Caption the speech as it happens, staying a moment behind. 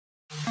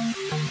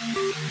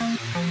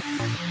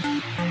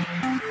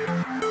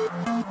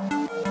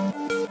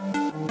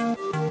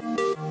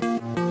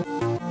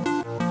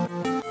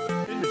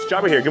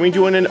JrbJobber here, going to be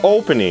doing an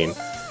opening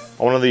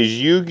on one of these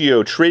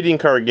Yu-Gi-Oh! Trading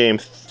card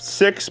games.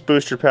 6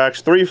 booster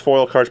packs, 3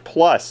 foil cards,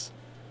 plus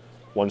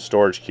 1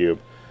 storage cube.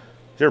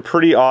 They're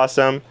pretty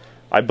awesome.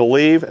 I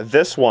believe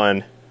this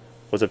one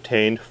was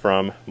obtained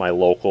from my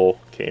local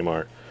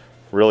Kmart.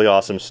 Really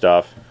awesome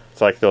stuff.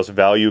 It's like those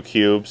value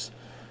cubes.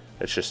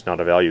 It's just not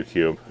a value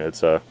cube.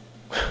 It's a...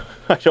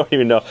 I don't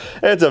even know.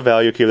 It's a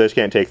value cube. They just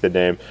can't take the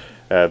name.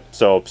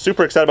 So,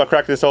 super excited about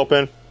cracking this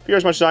open. If you're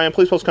as much as I am,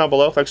 please post a comment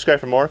below. Like, subscribe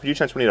for more. If you do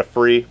chance, we need a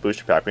free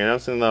booster pack. We're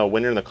announcing the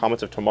winner in the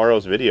comments of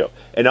tomorrow's video.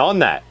 And on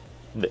that,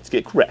 let's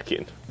get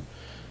cracking.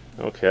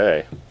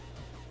 Okay.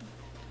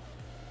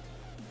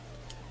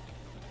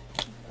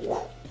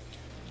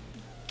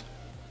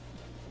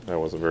 That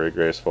wasn't very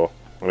graceful.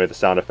 I made the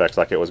sound effects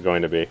like it was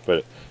going to be,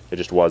 but it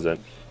just wasn't.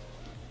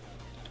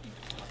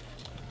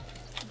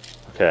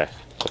 Okay,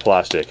 the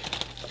plastic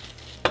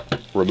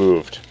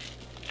removed.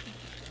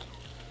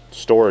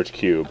 Storage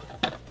cube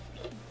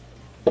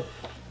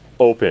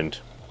opened.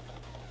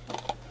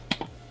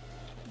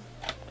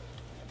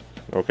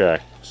 Okay,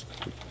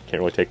 can't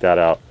really take that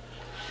out.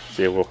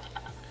 See what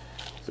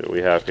we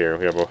have here.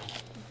 We have a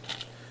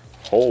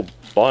whole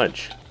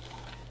bunch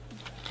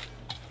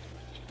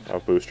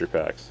of booster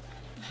packs.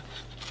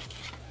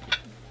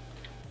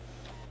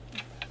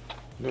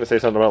 I'm gonna say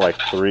something about like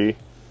three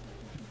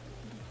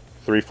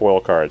foil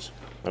cards.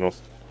 I'm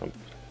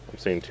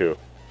seeing 2.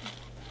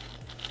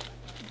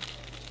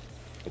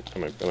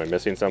 Am I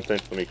missing something?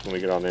 Let me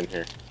get on in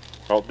here.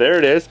 Oh, there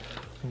it is.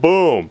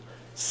 Boom!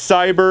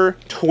 Cyber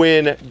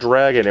Twin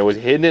Dragon. It was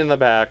hidden in the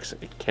backs.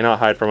 It cannot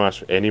hide from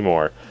us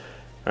anymore.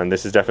 And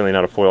this is definitely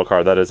not a foil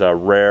card. That is a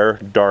rare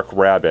Dark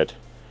Rabbit.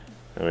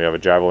 And we have a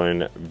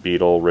Javelin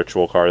Beetle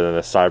Ritual card, and then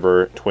the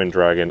Cyber Twin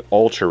Dragon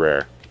Ultra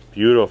Rare.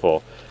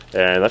 Beautiful.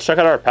 And let's check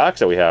out our packs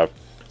that we have.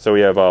 So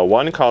we have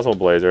 1 Cosmo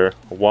Blazer,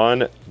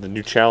 1 the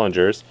new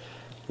Challengers,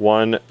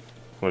 1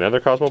 another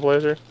Cosmo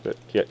Blazer.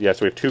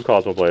 Yes, we have 2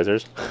 Cosmo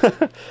Blazers.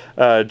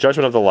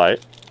 Judgment of the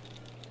Light,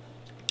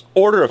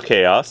 Order of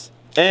Chaos,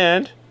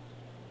 and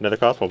another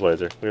Cosmo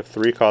Blazer. We have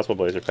 3 Cosmo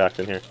Blazer packs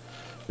in here.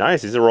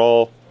 Nice. These are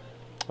all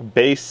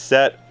base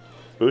set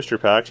booster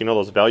packs. You know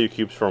those value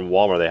cubes from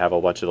Walmart, they have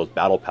a bunch of those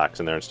battle packs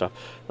in there and stuff.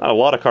 Not a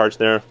lot of cards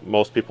there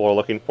most people are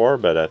looking for,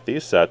 but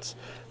these sets,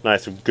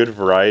 nice, good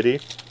variety.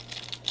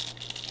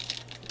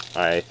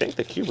 I think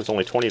the cube was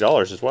only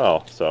 $20 as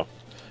well, so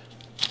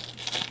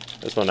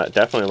this one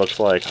definitely looks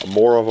like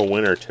more of a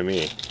winner to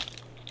me.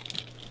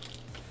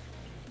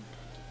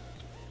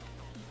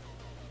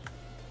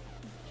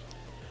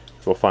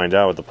 So we'll find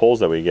out with the pulls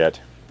that we get.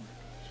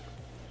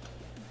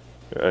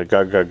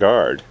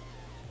 Guard.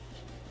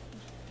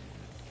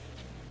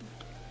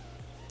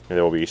 And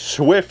then we'll be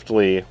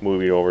swiftly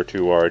moving over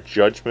to our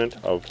Judgment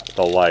of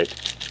the Light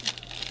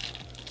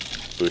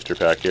booster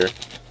pack here.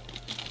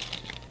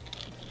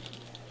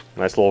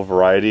 Nice little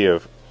variety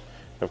of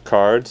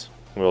cards.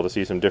 We'll be able to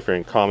see some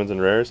different commons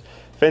and rares.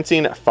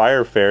 Fencing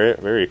Fire Ferret,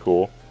 very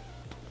cool.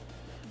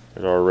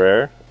 There's our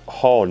rare.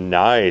 Oh,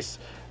 nice.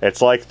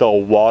 It's like the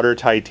Water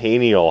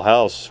Titanial.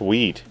 How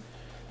sweet.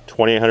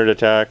 2800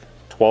 attack,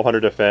 1200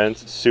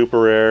 defense,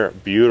 super rare,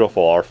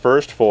 beautiful. Our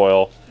first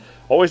foil.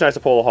 Always nice to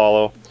pull a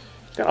holo.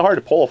 It's kind of hard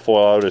to pull a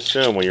foil, I would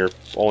assume, when you're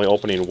only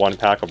opening 1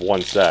 pack of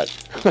 1 set.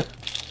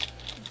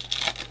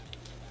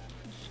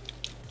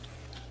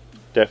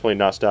 Definitely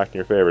not stacked in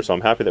your favor, so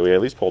I'm happy that we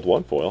at least pulled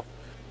 1 foil.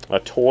 A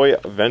Toy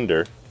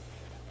Vendor.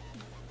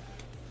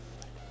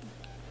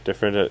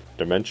 Different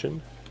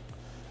dimension.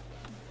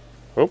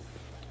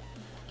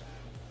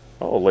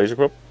 Oh, Laser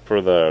Whip for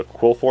the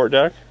Quill Fort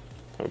deck.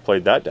 I haven't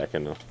played that deck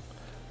in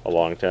a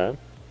long time.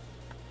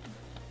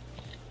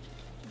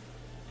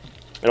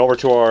 And over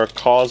to our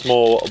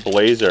Cosmo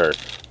Blazer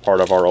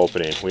part of our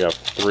opening. We have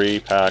 3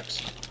 packs.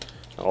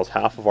 That was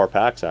half of our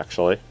packs,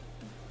 actually.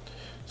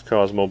 It's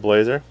Cosmo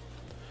Blazer.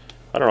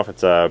 I don't know if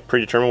it's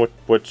predetermined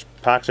which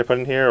packs I put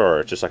in here,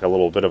 or just like a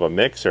little bit of a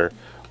mix, or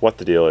what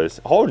the deal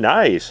is. Oh,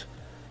 nice!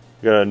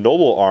 We got a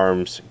Noble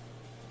Arms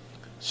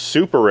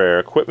super rare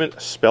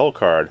equipment spell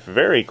card.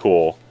 Very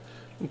cool.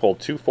 We pulled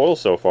 2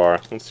 foils so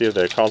far. Let's see if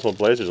the Cosmo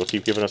Blazers will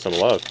keep giving us some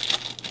love.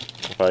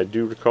 If I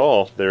do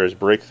recall, there is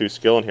breakthrough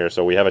skill in here,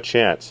 so we have a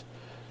chance.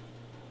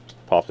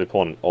 Possibly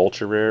pulling an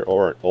ultra rare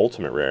or an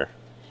ultimate rare.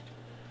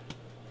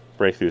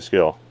 Breakthrough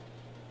skill.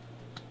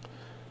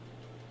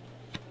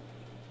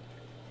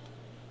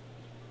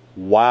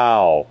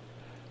 Wow.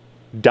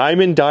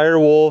 Diamond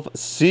Direwolf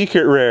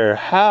Secret Rare.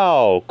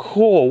 How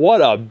cool.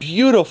 What a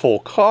beautiful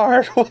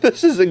card.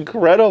 This is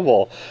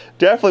incredible.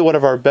 Definitely one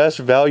of our best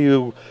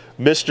value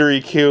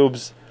mystery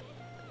cubes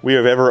we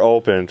have ever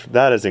opened.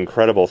 That is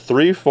incredible.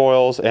 3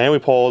 foils, and we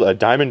pulled a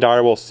Diamond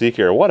Direwolf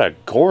Secret. What a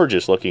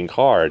gorgeous looking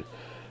card.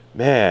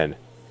 Man.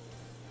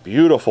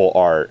 Beautiful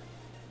art.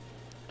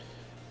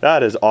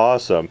 That is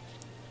awesome.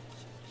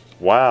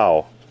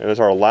 Wow. And there's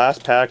our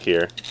last pack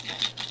here.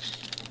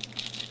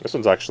 This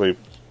one's actually...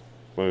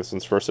 well, this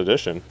one's first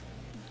edition.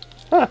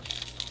 Huh.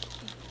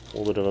 A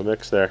little bit of a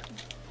mix there.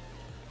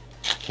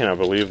 Cannot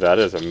believe that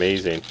is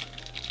amazing.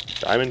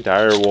 Diamond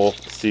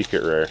Direwolf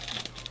Secret Rare.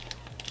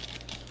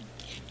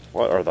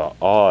 What are the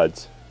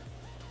odds?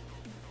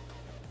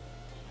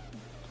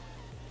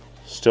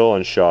 Still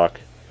in shock.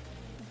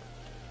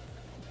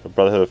 The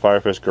Brotherhood of the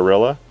Firefist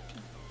Gorilla.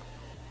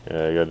 You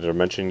got a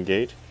Dimension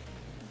Gate.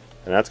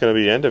 And that's going to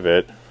be the end of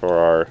it for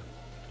our...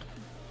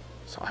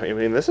 So, I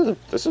mean, this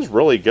is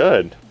really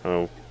good.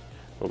 We'll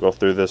go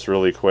through this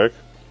really quick.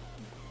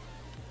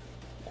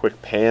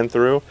 Quick pan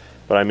through.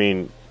 But I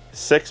mean,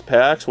 6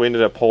 packs, we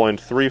ended up pulling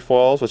 3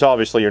 foils, which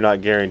obviously you're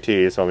not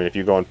guaranteed. So I mean, if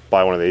you go and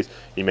buy one of these,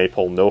 you may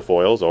pull no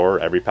foils, or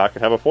every pack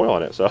could have a foil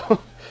in it.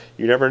 So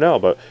you never know.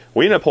 But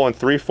we ended up pulling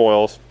 3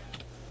 foils,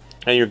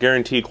 and you're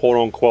guaranteed, quote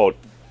unquote,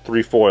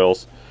 3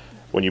 foils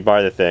when you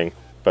buy the thing.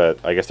 But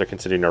I guess they're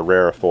considering a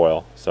rare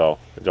foil, so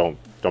don't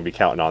be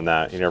counting on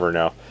that. You never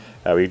know.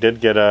 We did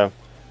get a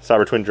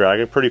Cyber Twin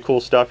Dragon. Pretty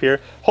cool stuff here.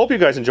 Hope you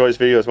guys enjoyed this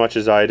video as much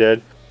as I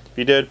did. If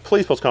you did,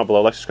 please post a comment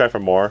below, like, subscribe for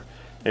more.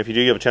 And if you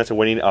do, you have a chance of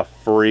winning a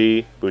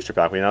free booster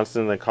pack. We announced it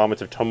in the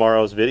comments of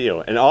tomorrow's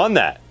video. And on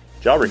that,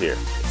 Jobber here,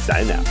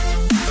 signing out.